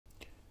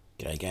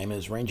G'day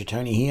gamers, Ranger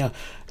Tony here,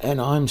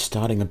 and I'm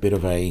starting a bit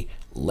of a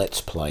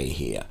Let's Play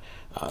here.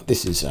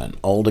 This is an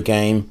older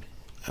game,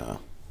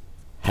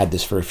 had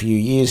this for a few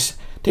years,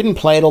 didn't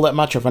play it all that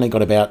much, I've only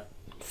got about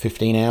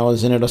 15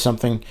 hours in it or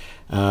something.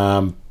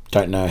 Don't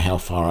know how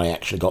far I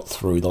actually got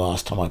through the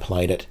last time I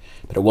played it,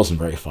 but it wasn't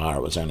very far,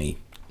 it was only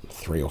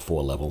 3 or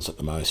 4 levels at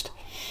the most.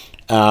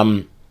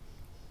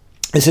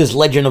 This is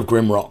Legend of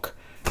Grimrock.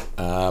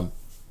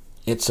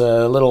 It's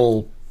a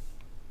little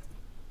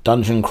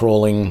dungeon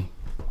crawling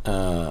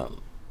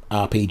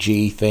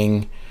RPG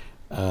thing.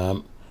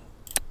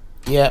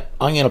 Yeah,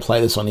 I'm going to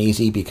play this on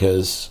easy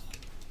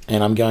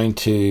and I'm going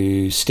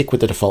to stick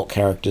with the default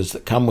characters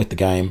that come with the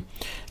game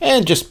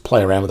and just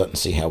play around with it and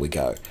see how we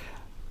go.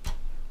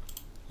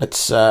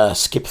 Let's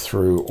skip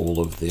through all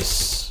of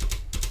this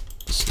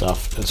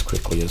stuff as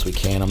quickly as we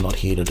can. I'm not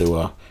here to do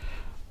a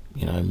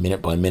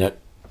minute by minute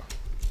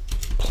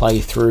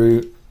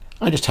playthrough.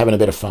 I'm just having a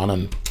bit of fun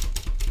and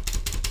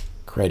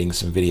creating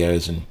some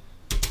videos and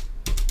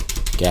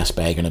gas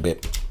bagging a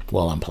bit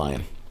while I'm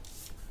playing.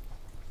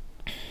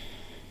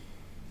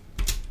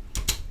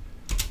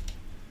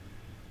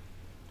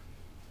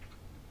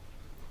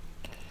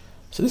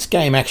 So this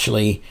game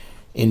actually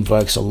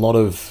invokes a lot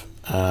of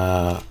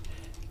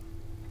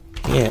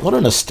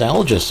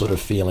nostalgia sort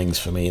of feelings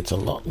for me. It's a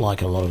lot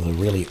like a lot of the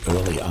really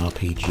early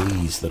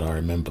RPGs that I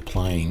remember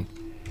playing.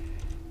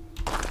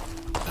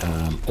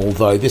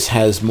 Although this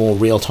has more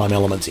real-time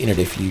elements in it.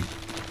 If you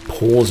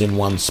pause in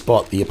one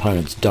spot, the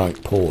opponents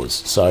don't pause.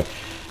 So,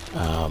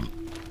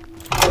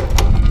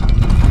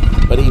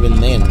 but even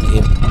then,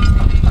 it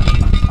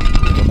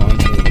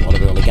reminds me of a lot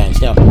of early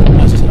games. Now,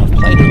 as I said, I've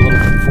played it a little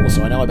bit before,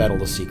 so I know about all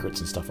the secrets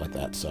and stuff like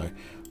that. So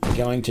we're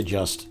going to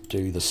just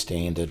do the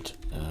standard,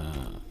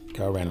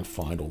 go around and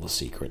find all the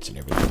secrets and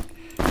everything.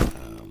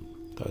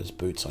 Those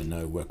boots I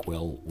know work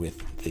well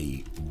with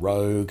the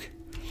rogue.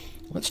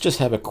 Let's just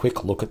have a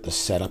quick look at the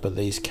setup of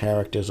these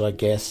characters, I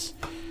guess.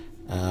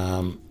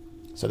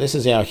 So this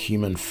is our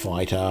human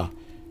fighter.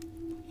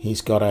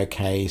 He's got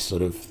okay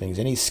sort of things,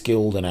 and he's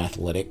skilled in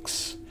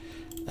athletics.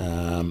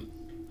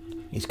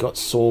 He's got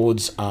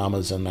swords,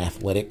 armors, and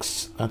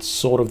athletics. That's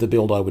sort of the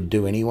build I would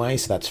do anyway,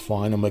 so that's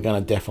fine. And we're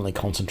going to definitely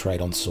concentrate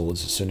on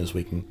swords as soon as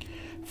we can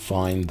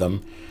find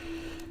them.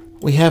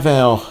 We have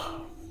our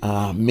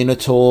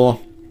Minotaur.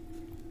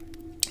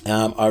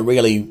 I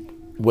really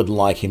would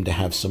like him to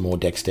have some more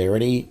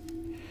dexterity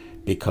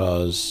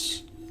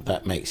because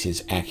that makes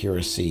his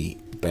accuracy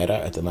better.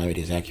 At the moment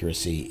his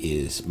accuracy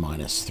is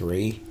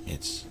 -3.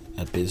 It's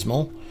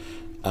abysmal.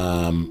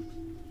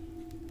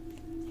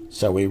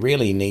 So we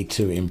really need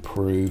to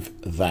improve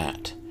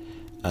that.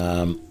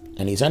 And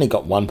he's only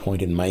got 1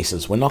 point in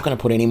maces. We're not going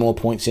to put any more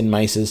points in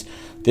maces.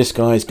 This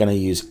guy's going to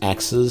use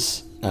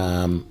axes,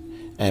 and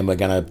we're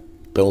going to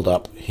build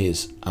up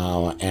his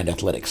armor and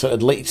athletics. So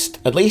at least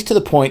to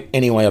the point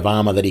anyway of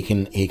armor that he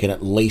can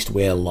at least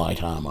wear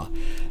light armor.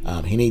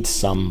 He needs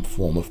some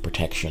form of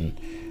protection.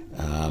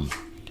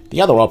 The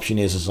other option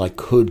is I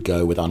could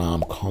go with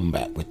unarmed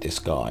combat with this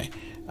guy.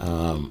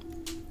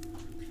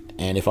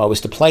 And if I was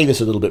to play this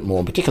a little bit more,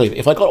 and particularly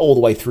if I got all the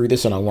way through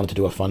this and I wanted to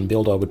do a fun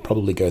build, I would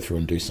probably go through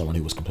and do someone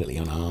who was completely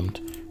unarmed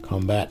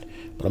combat.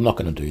 But I'm not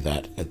going to do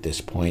that at this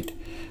point.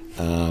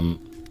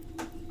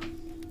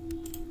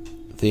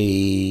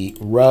 The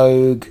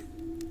rogue,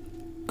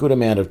 good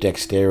amount of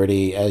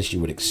dexterity, as you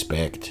would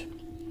expect.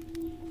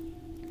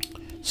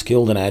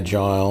 Skilled and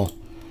agile.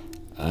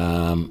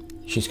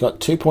 She's got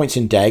 2 points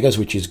in daggers,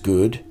 which is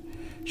good.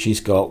 She's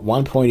got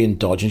 1 point in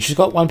dodge, and she's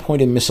got 1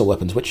 point in missile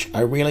weapons, which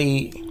I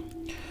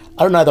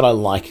don't know that I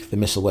like the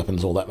missile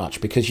weapons all that much,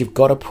 because you've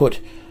got to put,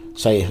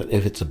 say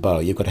if it's a bow,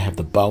 you've got to have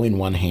the bow in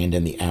one hand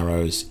and the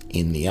arrows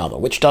in the other,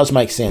 which does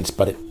make sense,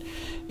 but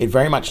it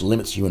very much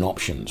limits you in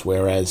options,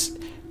 whereas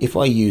if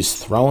I use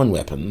throwing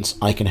weapons,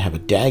 I can have a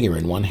dagger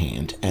in one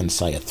hand and,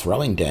 say, a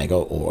throwing dagger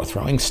or a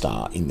throwing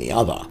star in the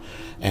other,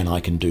 and I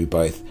can do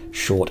both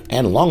short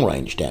and long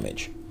range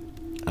damage,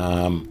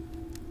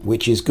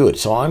 which is good.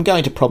 So I'm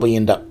going to probably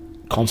end up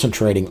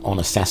concentrating on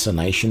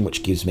assassination,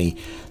 which gives me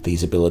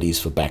these abilities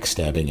for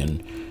backstabbing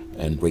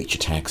and reach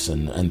attacks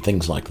and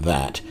things like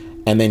that,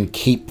 and then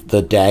keep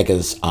the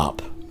daggers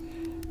up.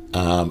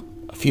 A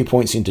few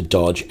points into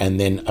dodge, and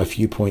then a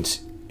few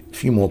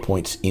more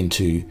points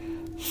into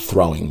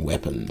throwing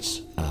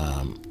weapons.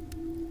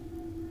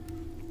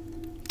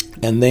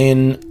 And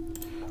then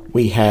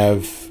we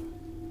have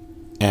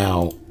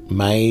our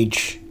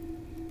mage.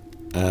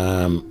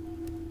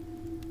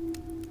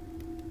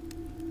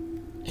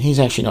 He's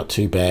actually not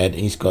too bad.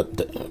 He's got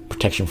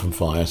protection from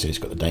fire, so he's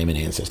got the Daemon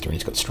Ancestor, and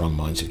he's got strong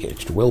mind, so he's got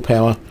extra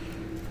willpower.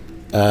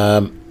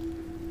 I'm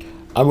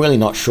really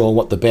not sure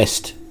what the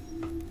best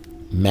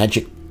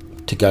magic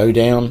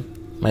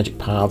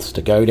paths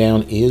to go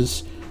down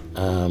is.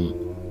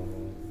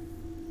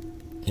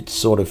 It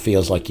sort of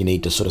feels like you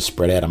need to sort of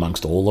spread out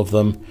amongst all of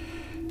them.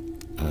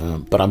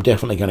 But I'm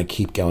definitely going to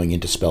keep going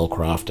into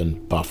spellcraft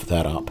and buff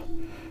that up.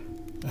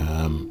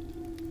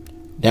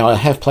 Now, I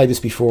have played this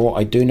before.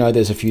 I do know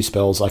there's a few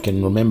spells. I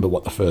can remember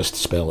what the first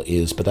spell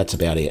is, but that's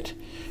about it.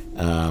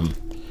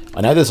 I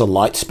I know there's a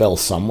light spell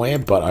somewhere,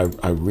 but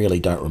I really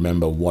don't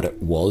remember what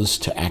it was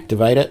to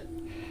activate it.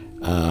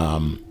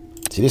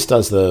 See, this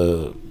does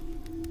the...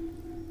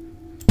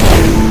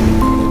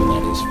 whatever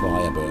that is,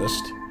 fire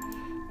burst.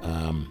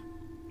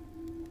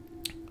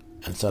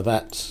 And so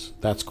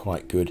that's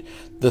quite good.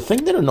 The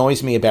thing that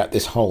annoys me about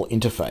this whole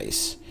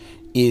interface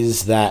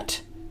is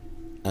that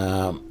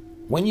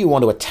when you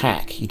want to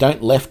attack, you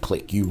don't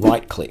left-click, you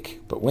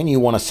right-click. But when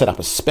you want to set up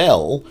a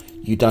spell,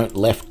 you don't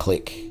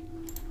left-click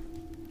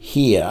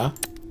here,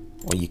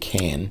 or you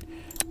can.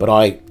 But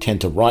I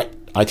tend to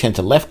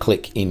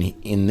left-click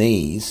in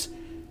these,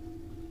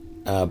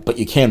 but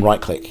you can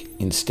right-click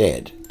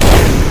instead.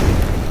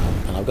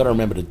 And I've got to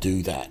remember to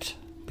do that,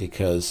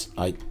 because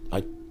I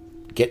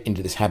get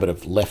into this habit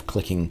of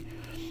left-clicking,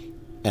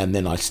 and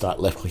then I start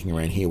left-clicking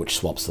around here, which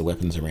swaps the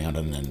weapons around,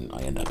 and then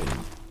I end up in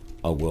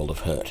a world of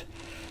hurt.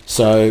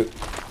 So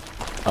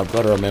I've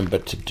got to remember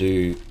to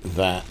do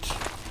that.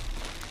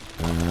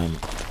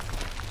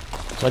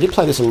 So I did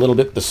play this a little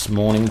bit this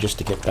morning just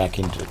to get back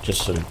into it,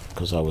 just sort of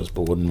because I was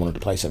bored and wanted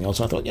to play something else.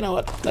 And I thought, you know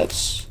what,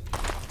 let's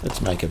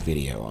make a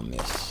video on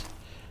this.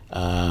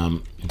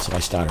 And so I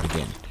started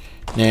again.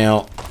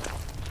 Now,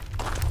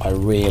 I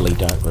really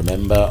don't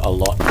remember a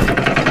lot from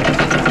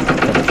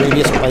the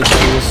previous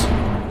playthroughs.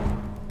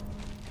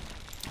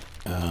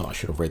 I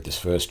should have read this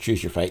first.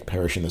 Choose your fate,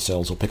 perish in the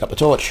cells, or pick up the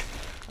torch.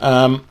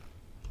 I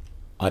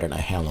don't know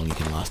how long you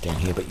can last down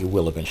here, but you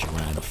will eventually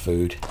run out of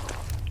food.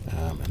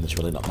 And there's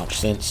really not much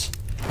sense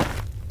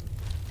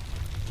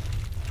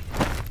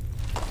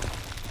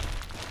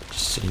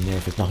just sitting there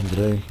if there's nothing to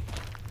do.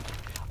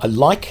 I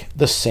like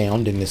the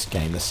sound in this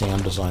game, the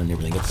sound design and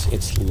everything.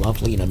 It's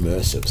lovely and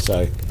immersive.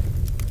 So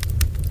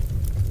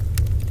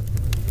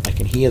I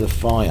can hear the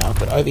fire,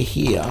 but over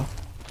here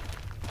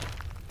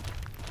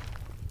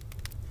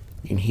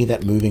you can hear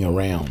that moving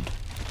around,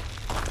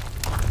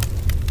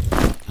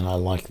 and I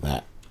like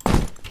that.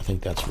 I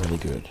think that's really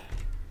good.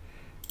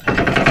 It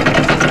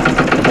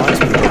reminds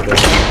me of a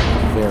very,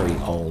 very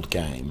old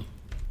game,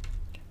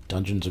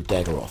 Dungeons of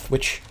Daggeroth,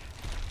 which,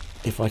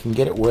 if I can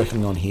get it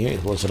working on here,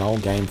 it was an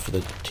old game for the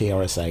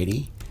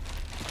TRS-80.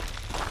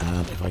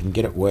 If I can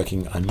get it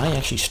working, I may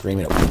actually stream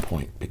it at one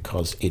point,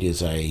 because it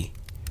is a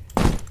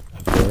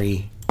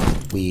very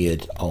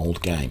weird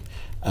old game.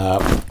 I'm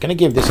going to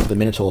give this to the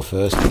Minotaur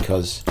first,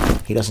 because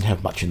he doesn't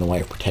have much in the way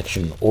of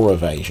protection or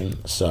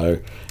evasion, so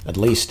at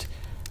least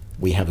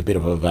we have a bit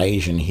of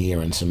evasion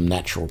here and some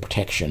natural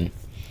protection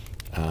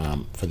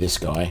for this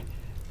guy.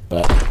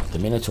 But the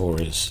Minotaur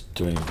is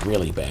doing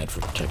really bad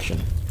for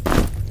protection.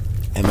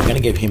 And we're going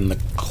to give him the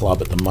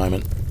club at the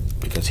moment,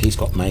 because he's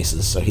got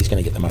maces, so he's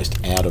going to get the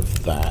most out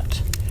of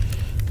that.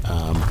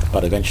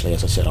 But eventually,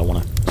 as I said, I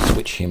want to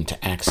switch him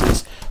to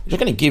axes. I'm just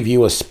going to give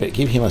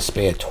him a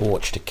spare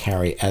torch to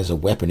carry as a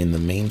weapon in the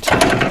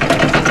meantime.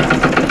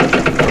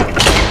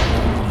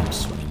 I'm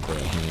swinging bare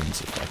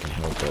hands if I can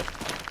help it.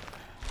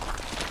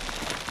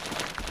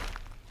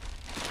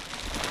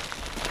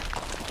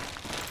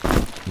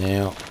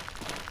 Now,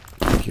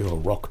 give you a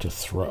rock to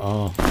throw.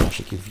 Oh, I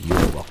should give you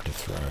a rock to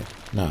throw.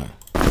 No,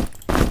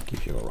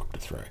 give you a rock to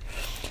throw.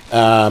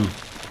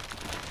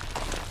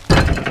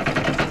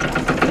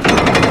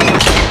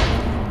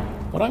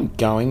 What I'm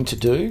going to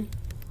do,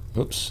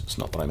 oops, it's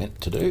not what I meant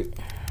to do.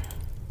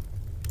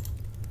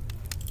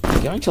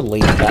 I'm going to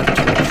leave that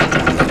torch there.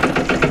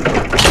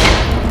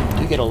 I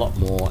do get a lot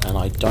more, and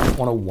I don't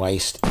want to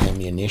waste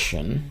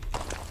ammunition,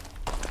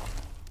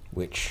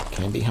 which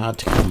can be hard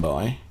to come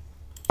by.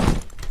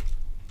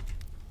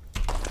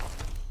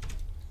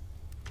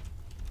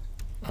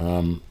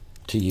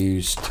 To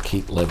use to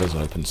keep levers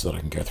open so that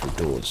I can go through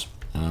doors.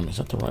 Is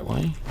that the right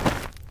way?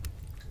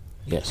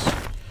 Yes.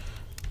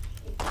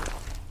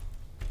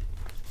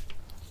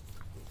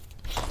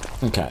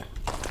 Okay.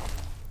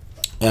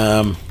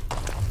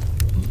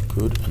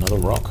 Good. Another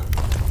rock.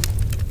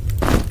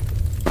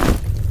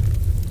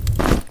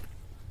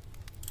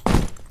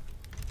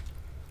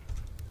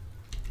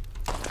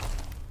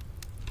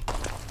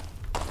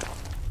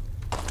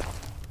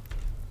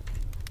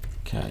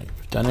 Okay,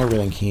 we've done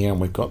everything here,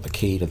 and we've got the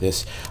key to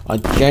this.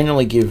 I'm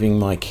generally giving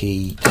my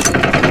key to the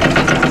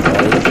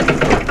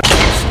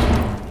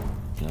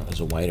rogue, as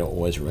a way to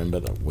always remember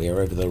that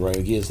wherever the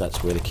rogue is,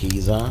 that's where the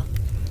keys are.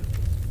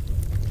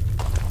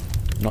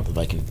 Not that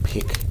they can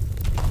pick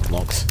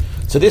locks.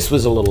 So this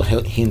was a little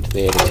hint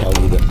there to tell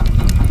you that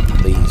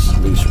these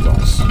loose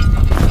rocks,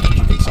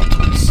 you can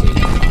sometimes see,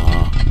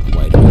 are a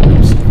way to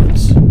open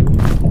secrets.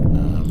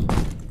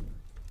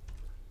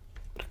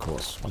 But of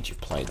course, once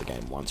you've played the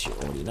game once, you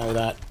already know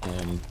that,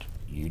 and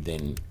you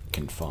then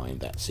can find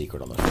that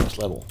secret on the first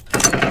level.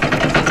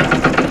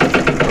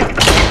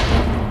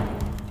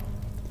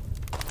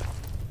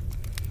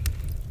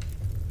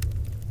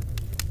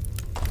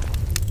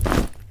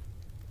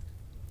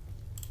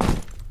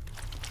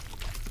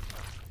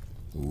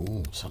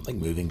 Ooh, something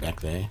moving back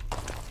there.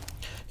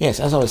 Yes,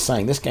 as I was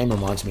saying, this game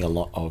reminds me a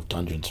lot of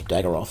Dungeons of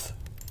Daggeroth.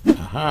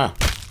 Aha!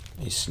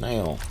 A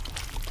snail.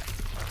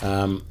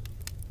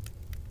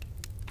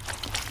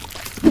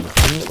 The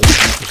thing that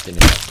was interesting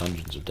about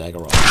Dungeons of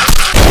Daggeron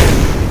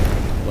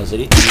was that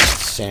it used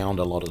sound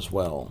a lot as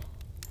well.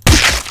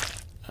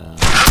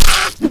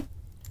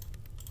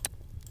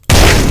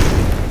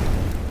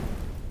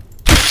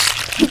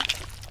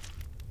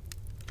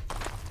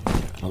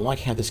 I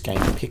like how this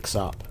game picks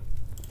up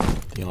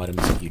the items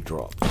that you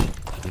dropped.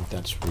 I think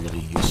that's really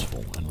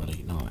useful and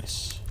really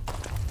nice.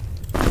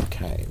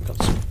 Okay, we've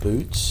got some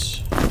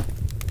boots,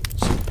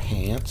 some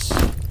pants,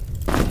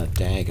 and a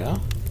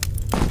dagger.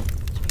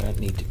 I don't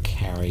need to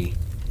carry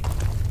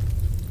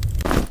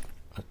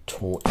a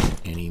torch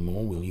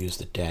anymore. We'll use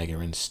the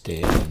dagger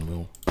instead, and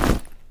we'll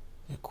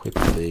equip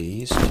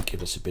these to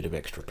give us a bit of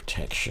extra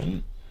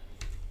protection.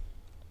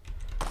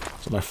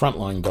 So my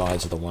frontline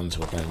guys are the ones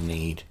who are going to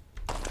need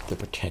the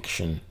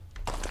protection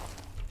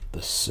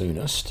the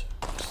soonest.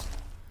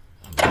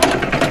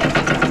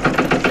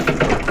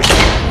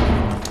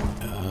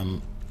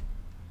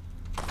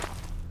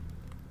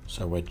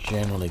 So we're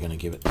generally going to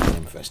give it to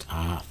them first.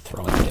 Ah,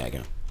 throwing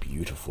dagger.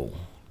 Beautiful.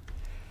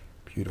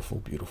 Beautiful,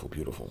 beautiful,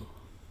 beautiful.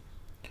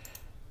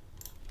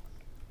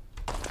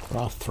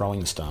 There are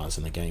throwing stars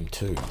in the game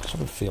too. I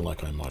sort of feel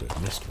like I might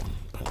have missed one,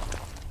 but...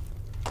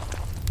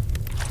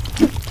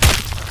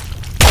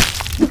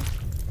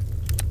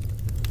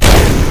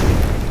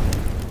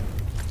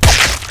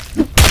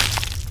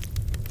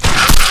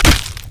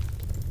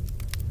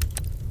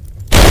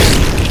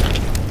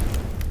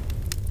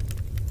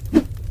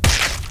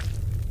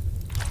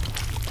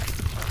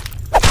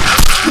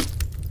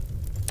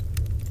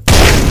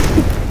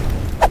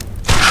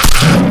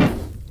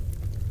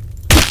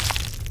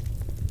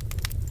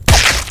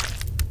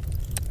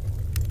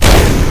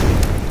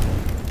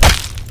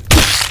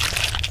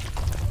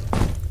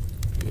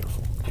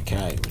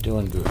 Okay, we're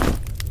doing good.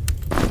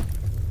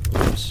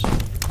 Oops.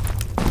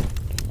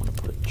 Don't want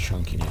to put a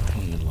chunk in your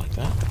hand like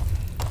that.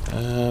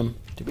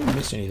 Did we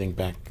miss anything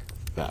back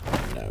that way?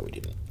 No, we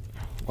didn't.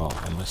 Well,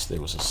 unless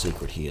there was a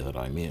secret here that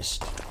I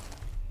missed.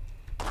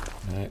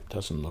 No, it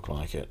doesn't look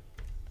like it.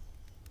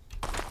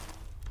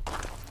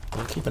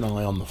 I'll keep an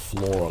eye on the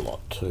floor a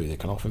lot too. There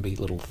can often be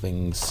little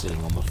things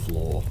sitting on the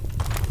floor.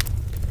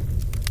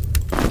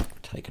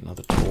 Take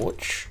another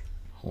torch.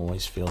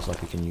 Always feels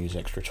like we can use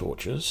extra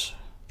torches,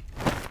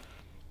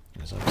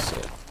 as I've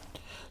said.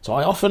 So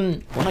I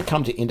often, when I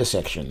come to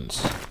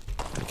intersections,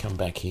 let me come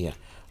back here.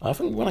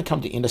 When I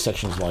come to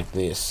intersections like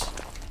this,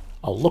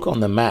 I'll look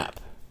on the map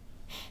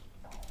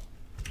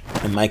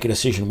and make a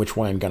decision which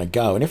way I'm going to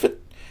go. And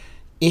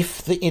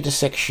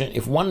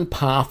if one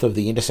path of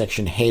the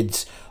intersection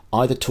heads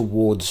either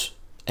towards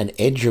an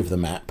edge of the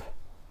map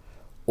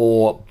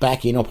or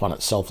backing up on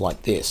itself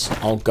like this,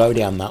 I'll go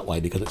down that way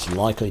because it's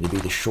likely to be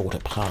the shorter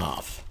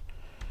path.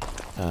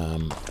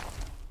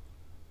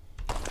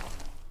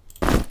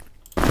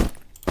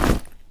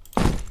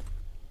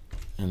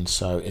 And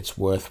so it's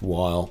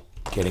worthwhile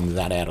getting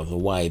that out of the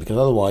way, because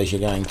otherwise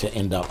you're going to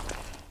end up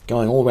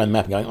going all around the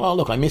map and going, oh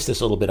look, I missed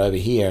this little bit over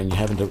here, and you're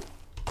having to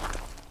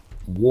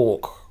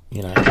walk,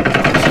 you know, and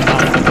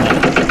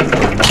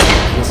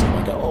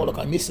go, oh look,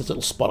 I missed this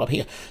little spot up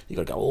here. You've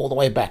got to go all the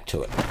way back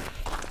to it.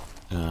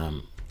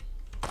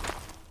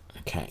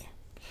 Okay,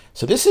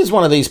 so this is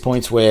one of these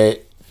points where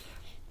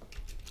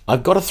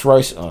I've got to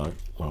throw,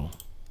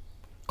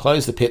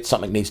 close the pit,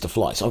 something needs to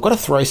fly. So I've got to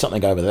throw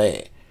something over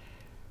there.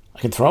 I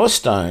can throw a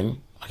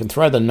stone, I can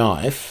throw the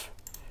knife,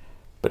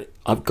 but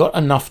I've got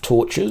enough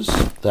torches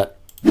that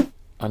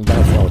I'm going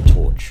to throw a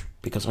torch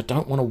because I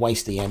don't want to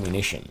waste the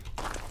ammunition.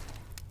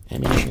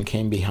 Ammunition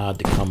can be hard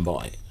to come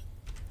by,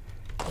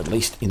 at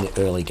least in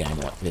the early game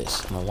like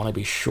this. And I want to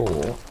be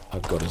sure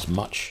I've got as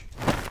much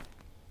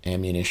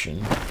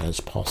ammunition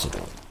as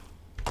possible.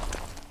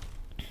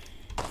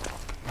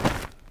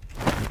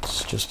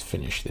 Let's just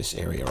finish this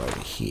area over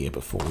here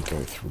before we go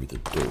through the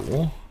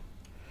door.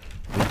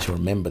 I need to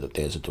remember that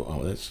there's a door.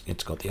 Oh,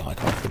 it's got the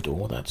icon for the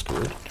door. That's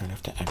good. Don't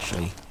have to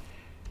actually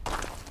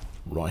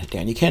write it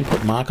down. You can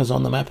put markers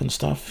on the map and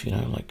stuff, you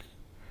know, like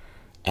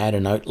add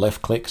a note,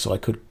 left click. So I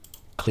could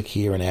click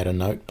here and add a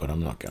note, but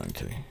I'm not going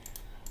to.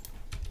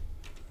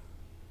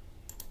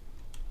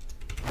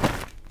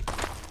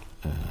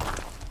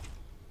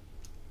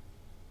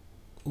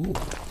 Ooh,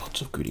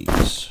 lots of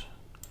goodies.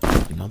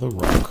 Another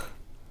rock.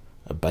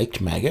 A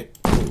baked maggot.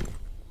 Ooh,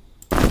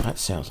 that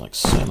sounds like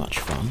so much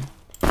fun.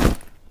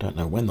 Don't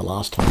know when the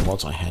last time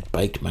was I had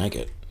baked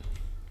maggot.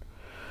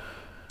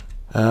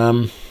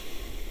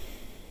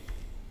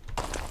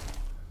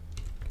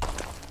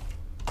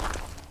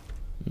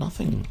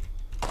 Nothing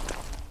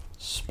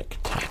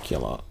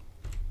spectacular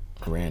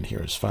around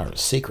here as far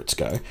as secrets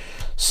go.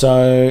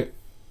 So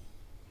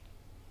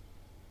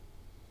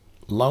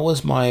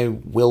lowers my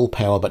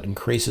willpower but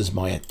increases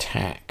my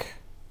attack.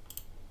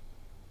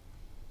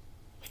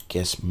 I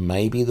guess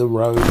maybe the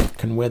rogue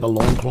can wear the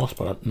loincloth,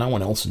 but no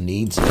one else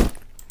needs it.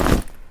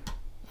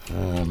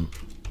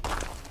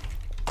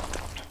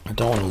 I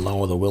don't want to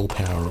lower the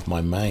willpower of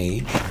my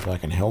mage if I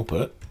can help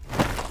it.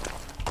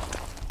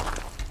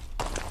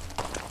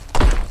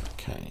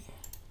 Okay,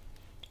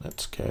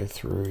 let's go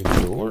through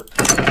the door.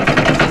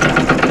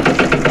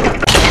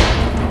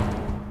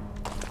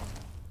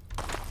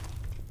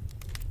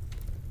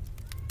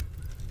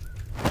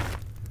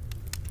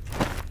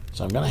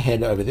 So I'm going to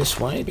head over this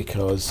way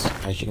because,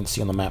 as you can see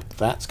on the map,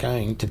 that's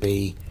going to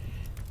be,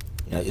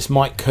 you know, this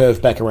might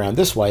curve back around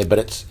this way, but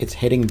it's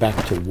heading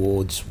back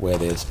towards where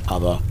there's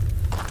other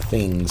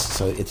things,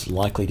 so it's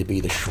likely to be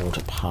the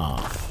shorter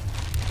path.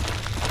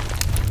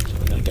 So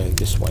we're going to go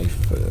this way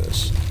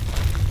first.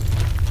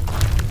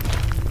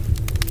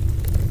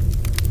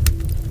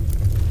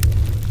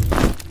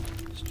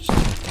 Let's just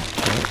take that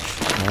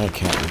torch.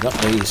 Okay, we've got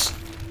these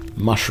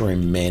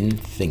mushroom men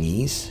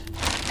thingies.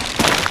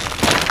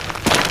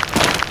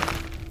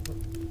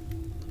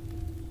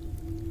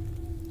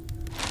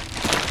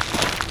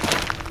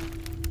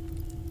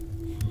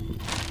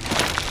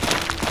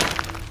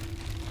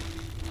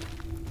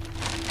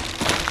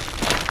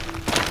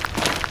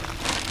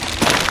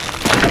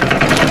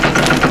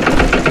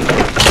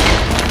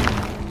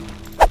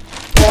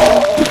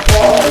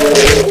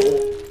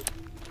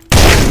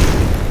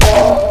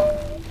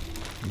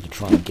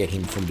 Try and get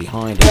him from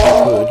behind if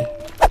I could.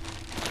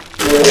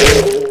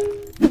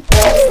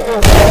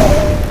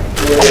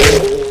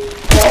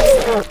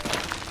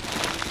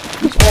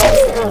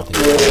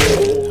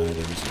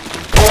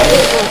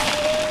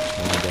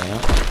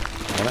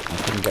 I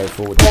couldn't go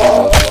forward to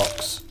those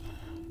rocks.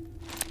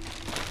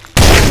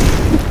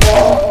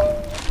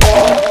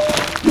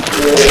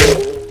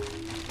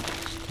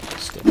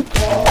 Step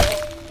back.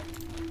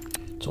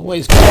 It's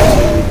always good to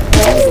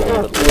move a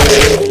little bit lower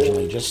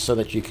occasionally, just so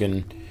that you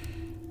can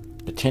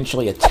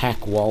potentially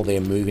attack while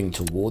they're moving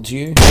towards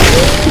you.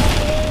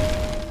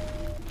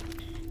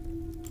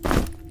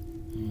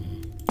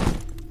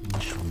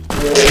 Mushroom.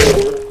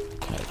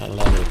 Okay, that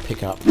allowed me to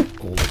pick up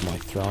all of my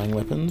throwing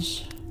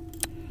weapons.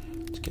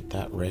 Let's get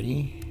that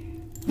ready.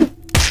 Damn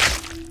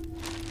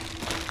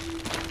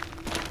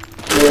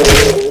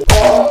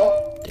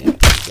it,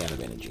 it's out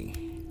of energy.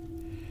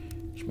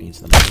 Which means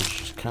the mage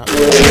just can't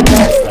really go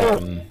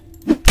back and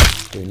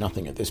do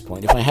nothing at this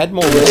point. If I had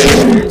more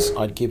weapons,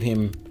 I'd give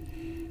him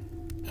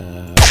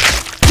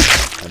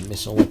a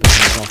missile weapon in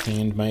his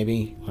offhand,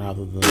 maybe,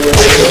 rather than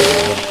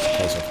it's a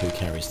case of who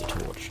carries the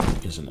torch,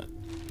 isn't it?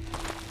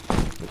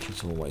 Which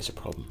is always a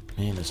problem.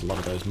 Man, there's a lot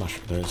of those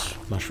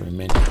mushroom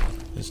men.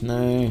 There's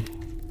no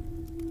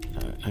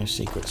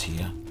secrets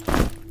here.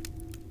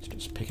 Let's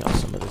just pick up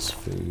some of this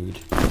food.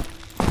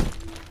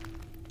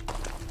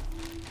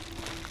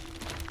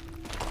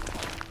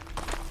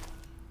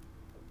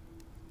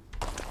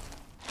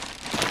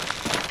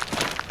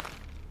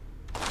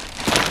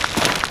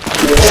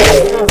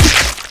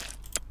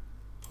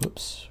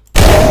 Whoops.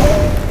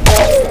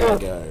 There we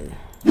go.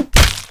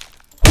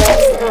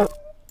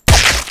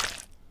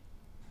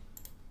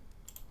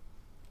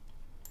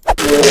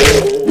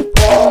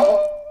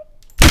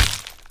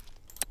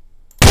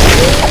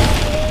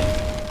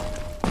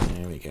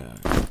 There we go.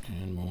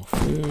 And more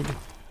food.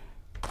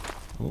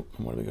 Oh,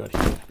 and what have we got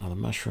here? Another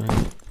mushroom.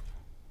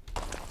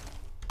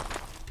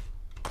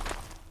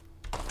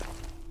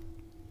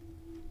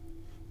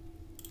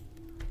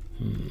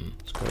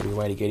 There's got to be a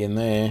way to get in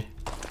there.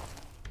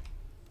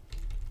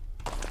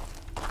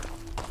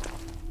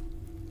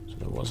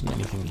 There wasn't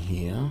anything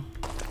here.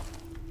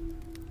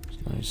 There's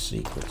no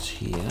secrets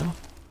here.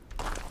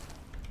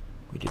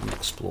 We didn't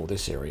explore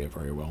this area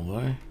very well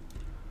though.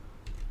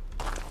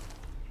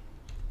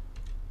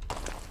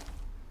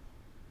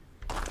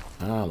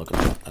 Ah, look at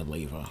that, a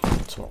lever.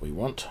 That's what we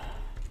want.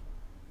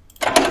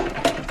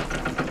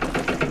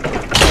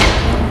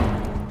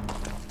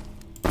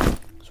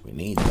 So we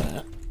need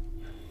that.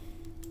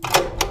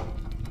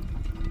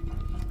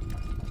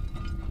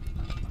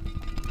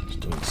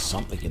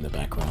 Something in the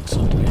background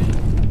somewhere.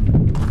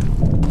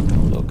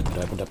 Oh, look, it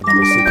opened up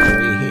another secret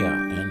area here,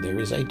 and there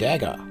is a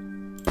dagger.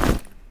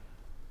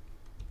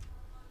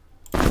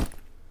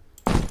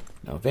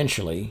 Now,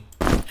 eventually,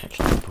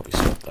 actually, I'll probably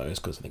swap those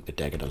because I think the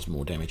dagger does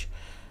more damage.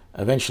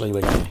 Eventually,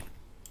 we're going to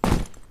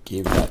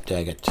give that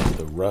dagger to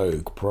the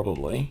rogue,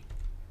 probably.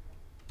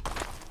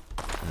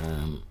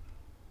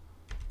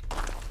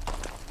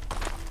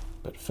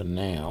 But for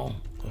now,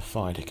 the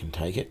fighter can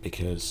take it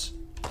because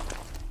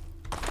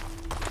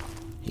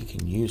he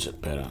can use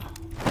it better.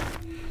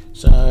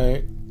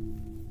 So,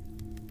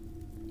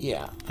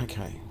 yeah,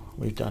 okay.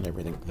 We've done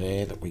everything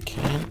there that we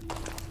can.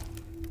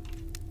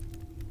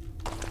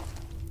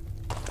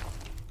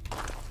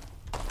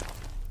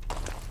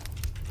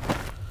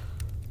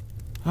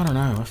 I don't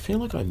know, I feel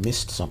like I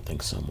missed something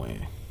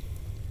somewhere.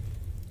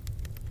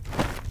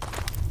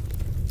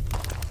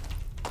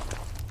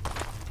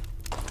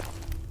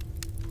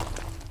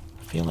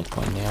 I feel like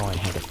by now I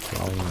had a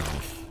throwing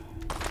knife.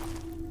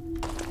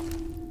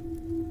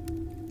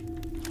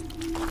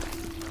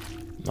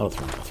 Not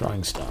a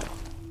throwing star.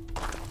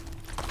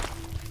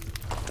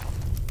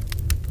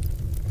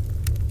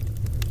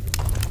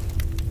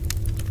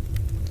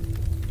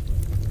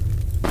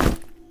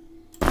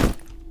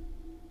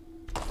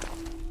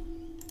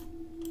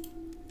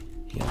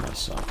 Yeah, my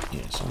side.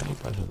 Yeah, so I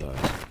need both of those.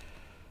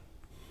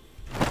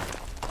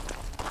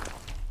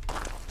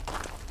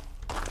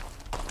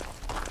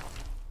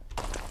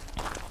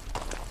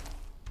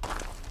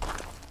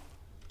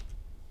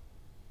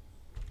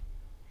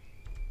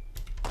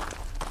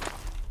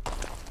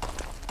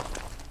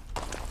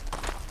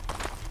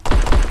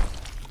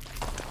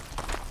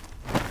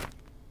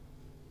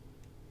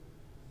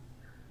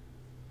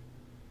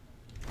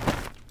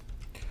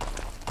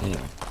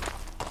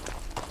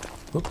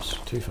 Oops,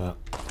 too far.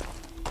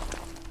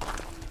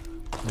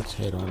 Let's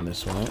head on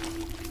this way.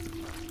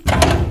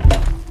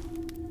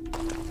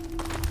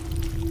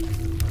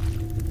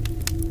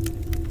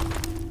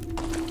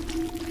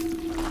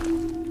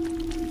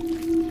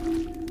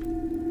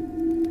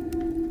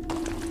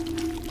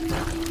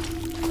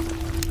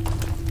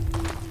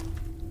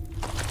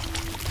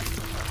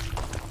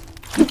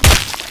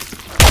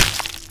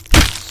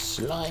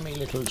 Slimy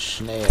little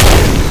snails.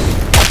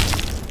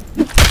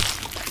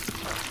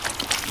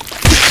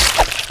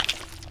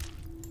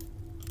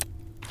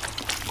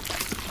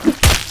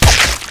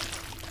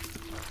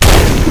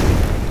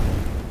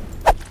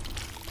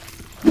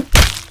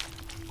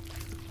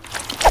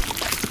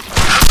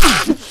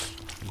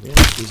 There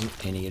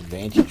isn't any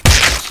advantage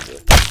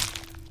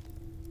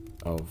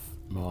of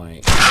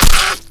my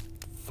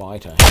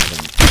fighter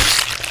having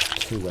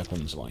two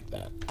weapons like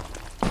that.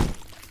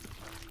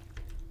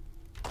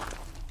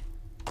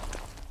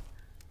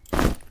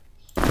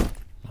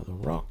 Another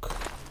rock.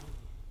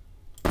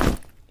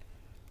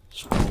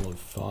 Scroll of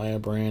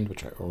Firebrand,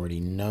 which I already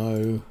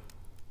know.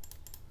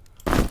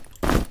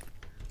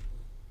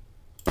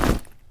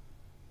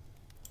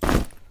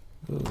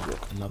 Ooh,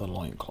 look, another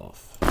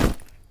loincloth.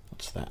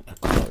 What's that? A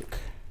cloak.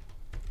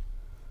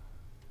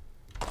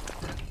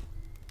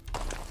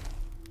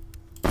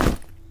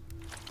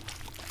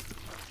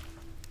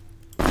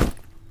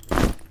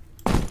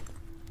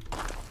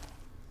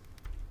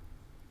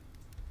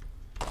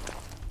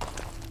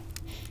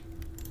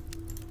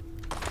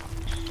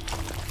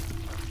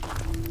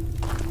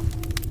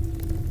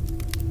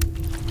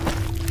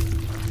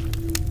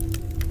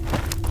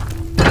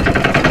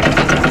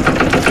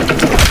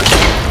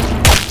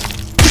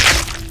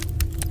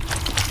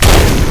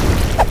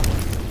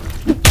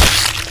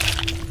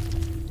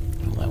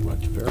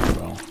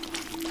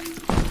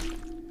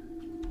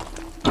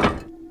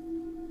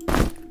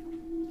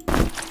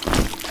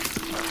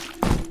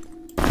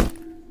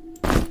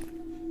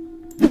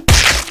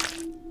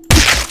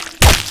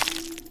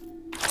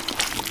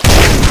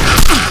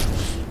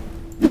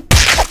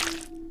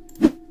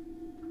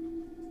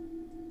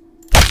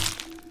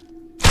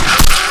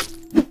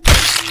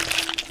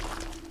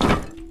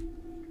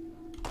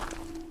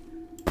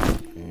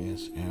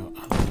 There's our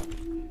other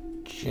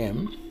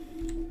gem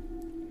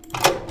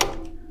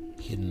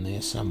hidden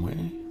there somewhere.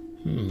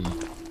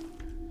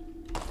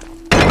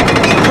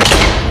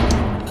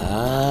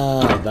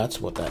 Ah, that's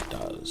what that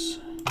does.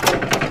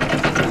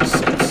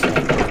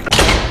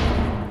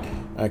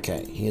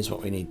 Okay, here's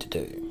what we need to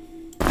do.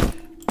 I'm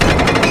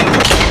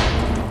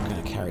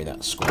going to carry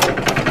that scroll.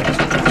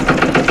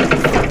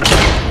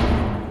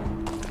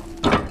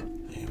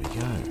 There we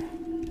go.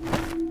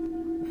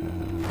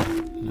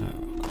 No,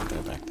 I've got to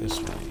go back this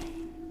way.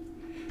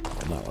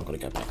 Well, no, I've got to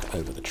go back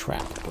over the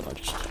trap, but I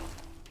just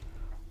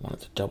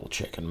wanted to double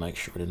check and make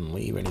sure I didn't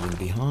leave anything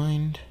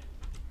behind.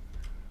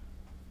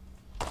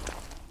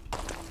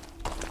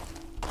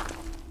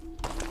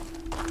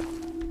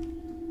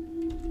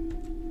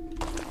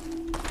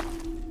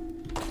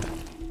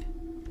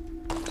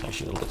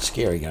 A little bit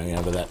scary going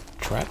over that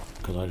trap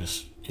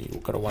because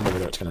you've got to wonder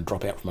whether it's going to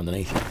drop out from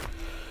underneath you.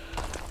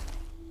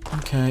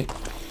 Okay.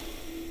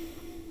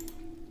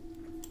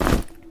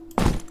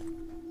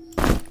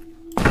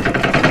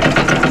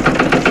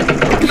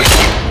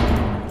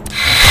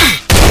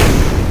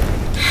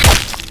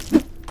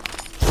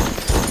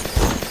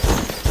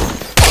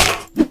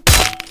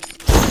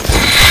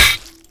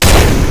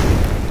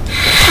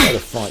 The way to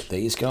fight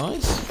these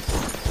guys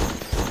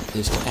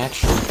is to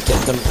actually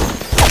get them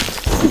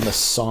on the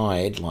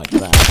side like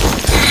that.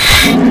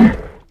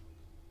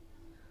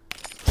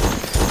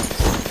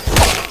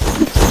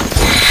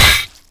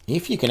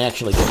 If you can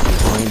actually get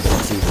behind them,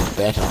 it's even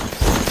better.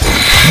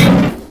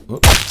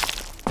 Oops.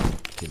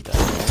 Did that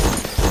well.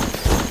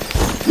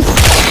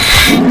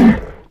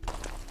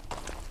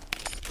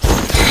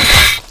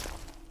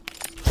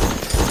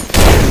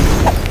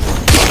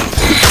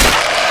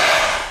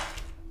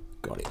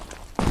 Got it.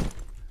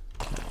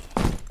 Okay.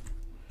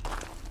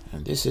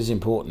 And this is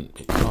important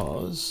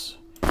because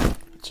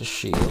it's a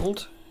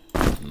shield,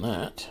 and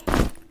that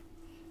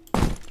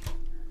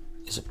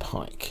is a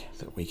pike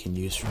that we can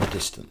use from a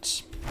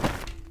distance.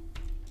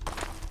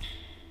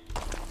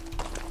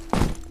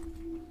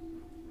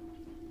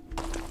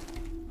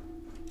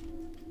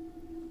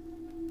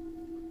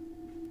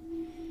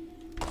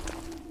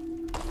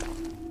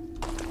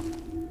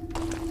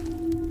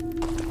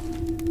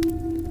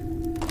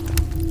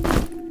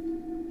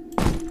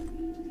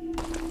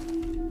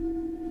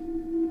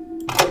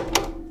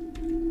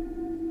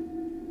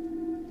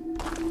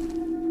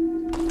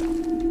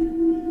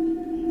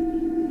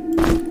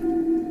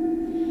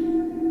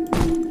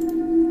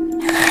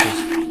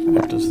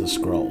 What does the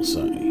scroll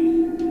say?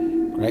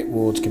 Great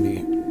wards can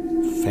be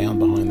found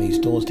behind these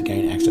doors. To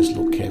gain access,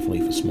 look carefully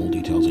for small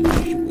details and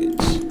use your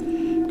wits.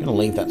 I'm going to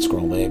leave that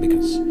scroll there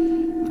because I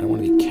don't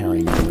want to be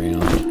carrying it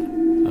around.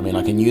 I mean,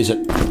 I can use it.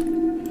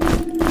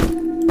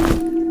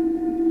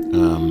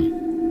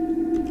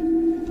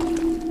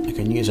 I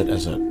can use it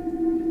as a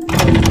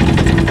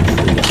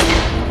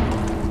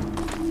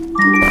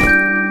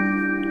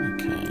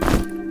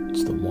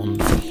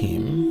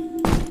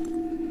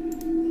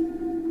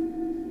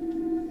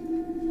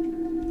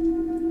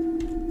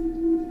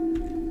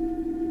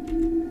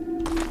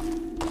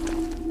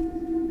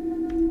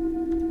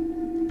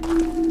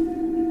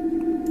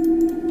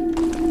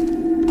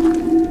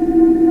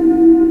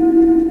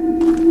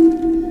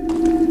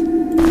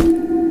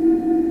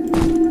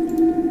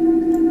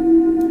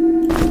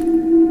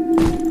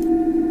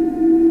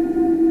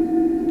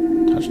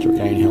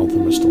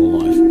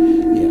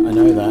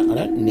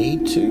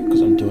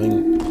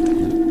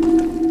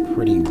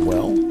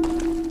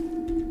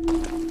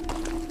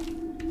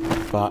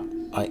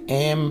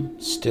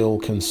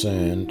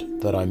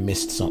concerned that I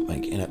missed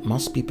something, and it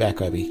must be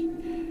back over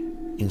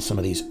in some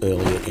of these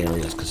earlier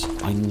areas, because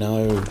I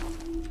know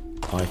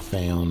I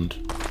found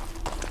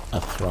a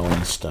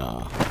throwing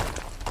star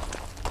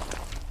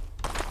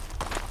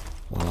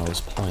when I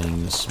was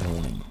playing this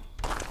morning.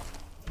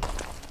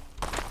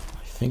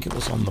 I think it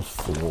was on the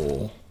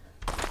floor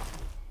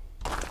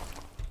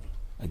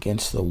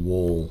against the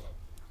wall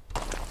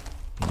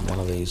in one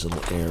of these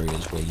little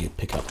areas where you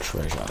pick up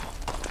treasure.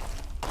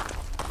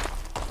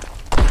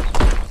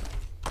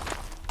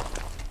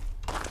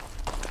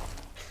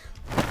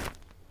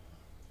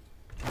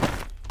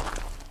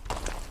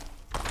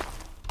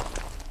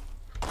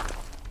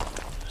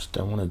 Just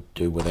don't want to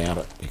do without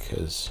it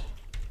because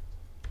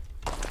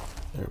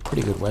they're a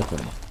pretty good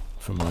weapon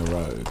for my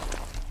rogue.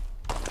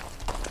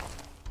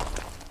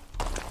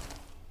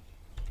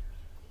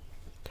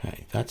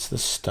 Okay, that's the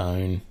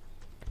stone.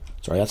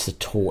 Sorry, that's the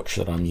torch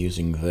that I'm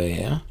using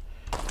there,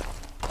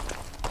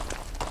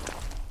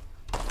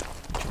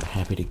 which I'm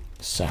happy to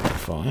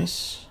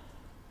sacrifice.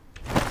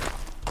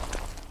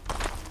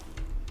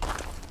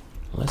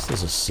 Unless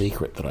there's a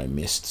secret that I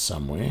missed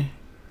somewhere.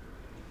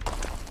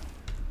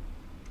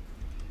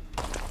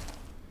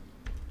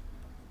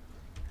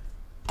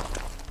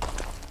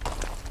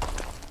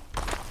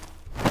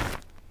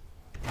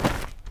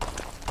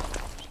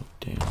 So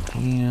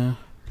down here.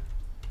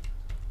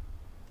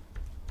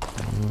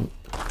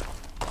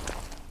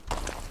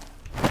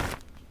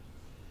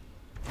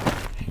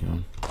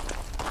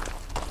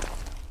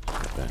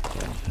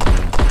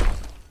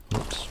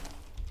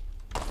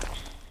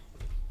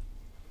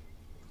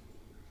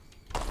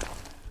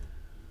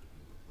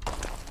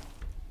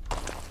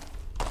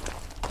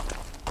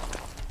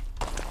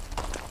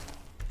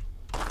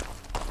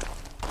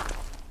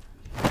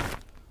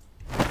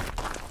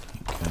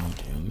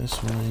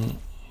 This way,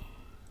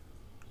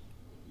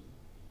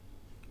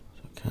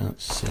 so I can't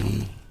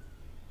see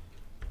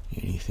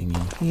anything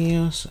in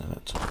here, so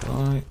that's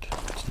alright,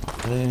 it's not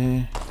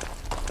there.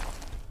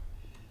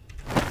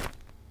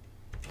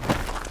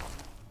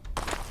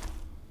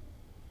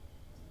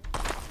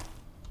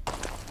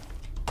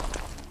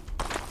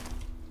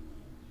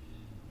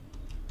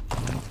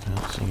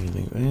 Can't see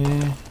anything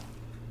there.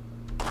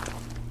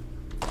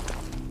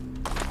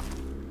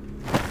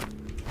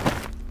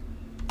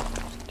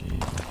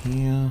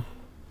 Here.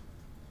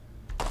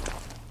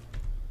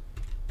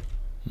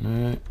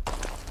 No.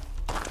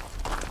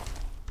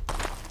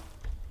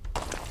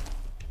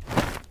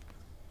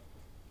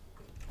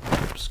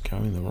 Oops,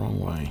 going the wrong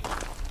way.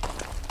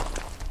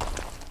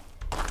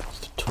 It's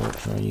the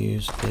torch I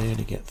used there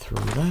to get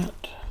through that.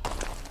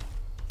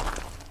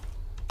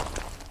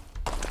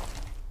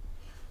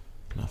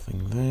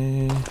 Nothing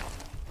there.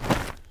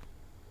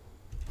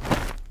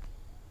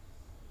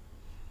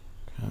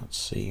 Can't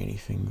see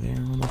anything there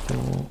on the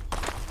floor.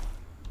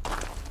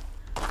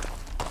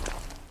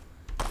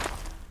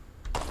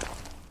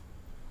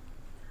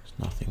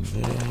 Nothing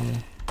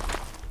there.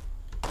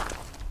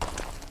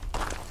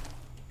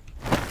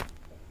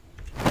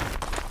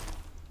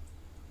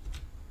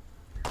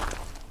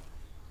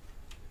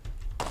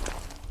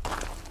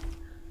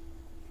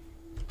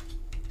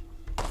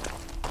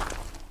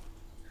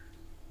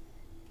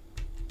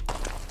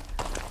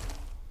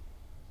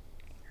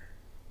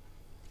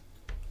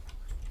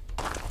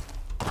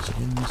 Is it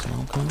in this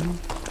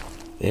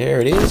alcove?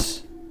 There it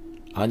is.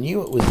 I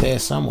knew it was there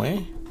somewhere.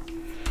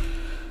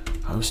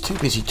 I was too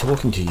busy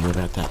talking to you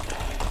about that.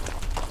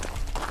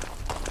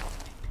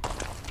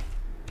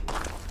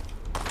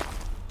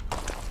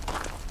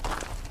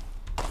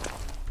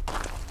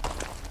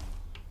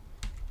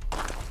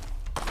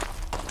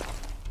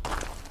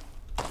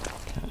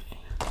 Okay.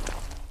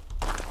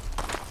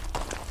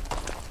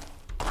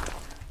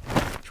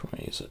 Which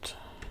way is it?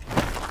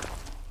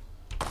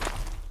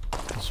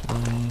 This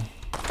way.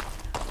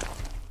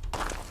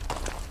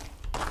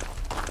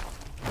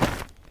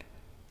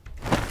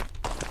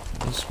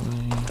 This way.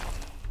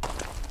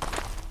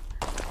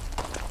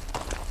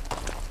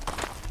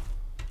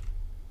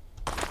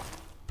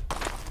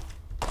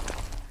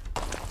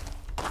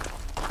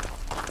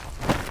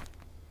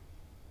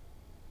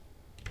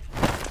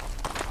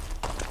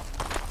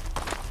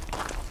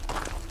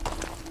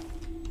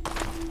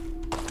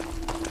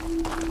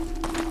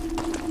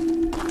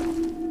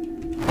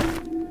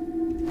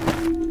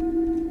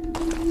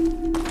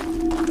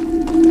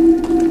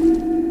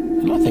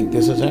 And I think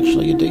this is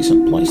actually a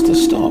decent place to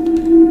stop.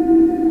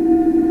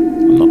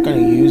 I'm not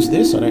going to use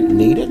this, I don't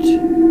need it.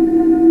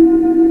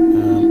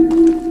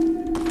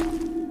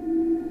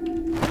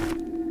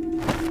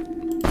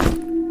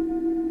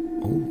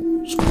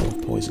 Oh, scroll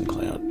of poison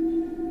cloud.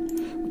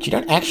 But you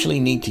don't actually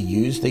need to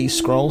use these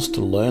scrolls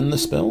to learn the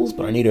spells,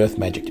 but I need earth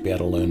magic to be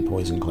able to learn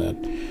poison cloud.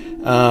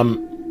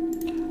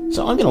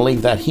 So I'm going to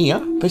leave that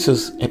here. This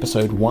is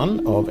episode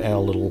 1 of our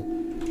little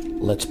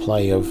Let's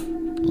Play of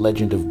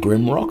Legend of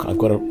Grimrock. I've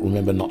got to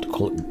remember not to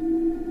call it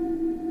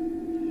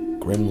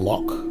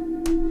Grimlock,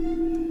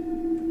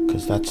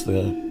 because that's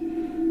the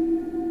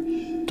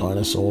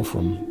dinosaur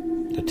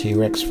from the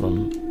T-Rex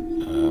from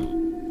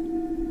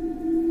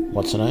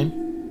what's her name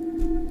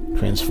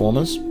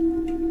Transformers.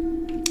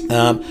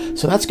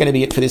 So that's going to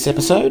be it for this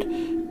episode,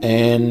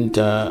 and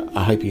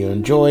I hope you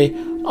enjoy.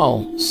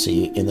 I'll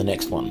see you in the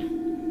next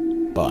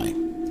one. Bye.